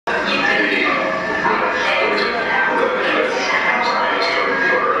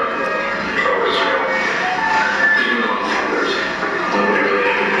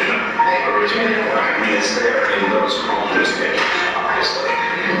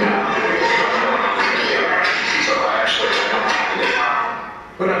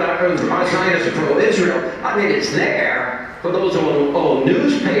is pro-Israel. I mean, it's there for those old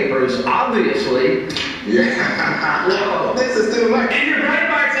newspapers, obviously. Yeah. Whoa. This is too much. And your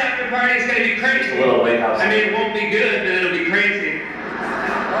Breitbart's after party is going to be crazy. A little White House. I mean, it won't be good, but it'll be crazy.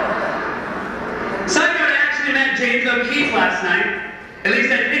 Side note, I actually met James O'Keefe last night. At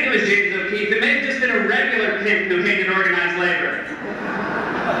least I think it was James O'Keefe. It may have just been a regular pimp who hated organized labor.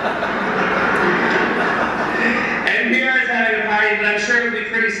 NPR is having a party, but I'm sure it'll be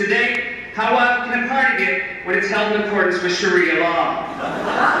pretty sedate. How wild can a party get when it's held in accordance with Sharia law?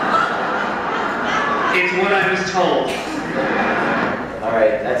 It's what I was told. All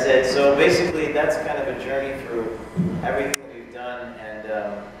right, that's it. So basically, that's kind of a journey through everything that we've done and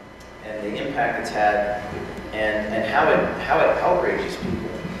the impact it's had, and how it outrages people.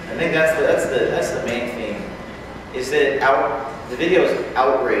 I think that's the main theme, is that the videos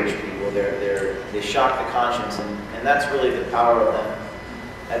outrage people. They shock the conscience, and that's really the power of them.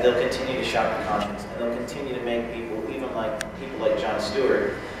 And they'll continue to shock the conscience, and they'll continue to make people, even like people like Jon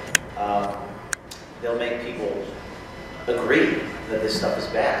Stewart, they'll make people agree that this stuff is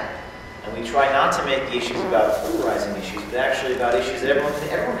bad. And we try not to make the issues about polarizing issues, but actually about issues that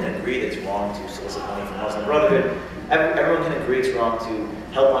everyone can agree that it's wrong to solicit money from Muslim Brotherhood. Everyone can agree it's wrong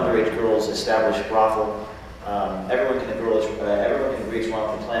to help underage girls establish a brothel. Everyone can agree it's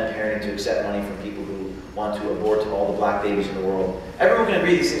wrong for Planned Parenthood to accept money from people who want to abort all the black babies in the world. Everyone can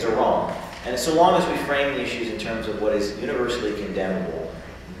agree these things are wrong. And so long as we frame the issues in terms of what is universally condemnable,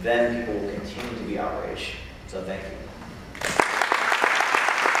 then people will continue to be outraged. So thank you.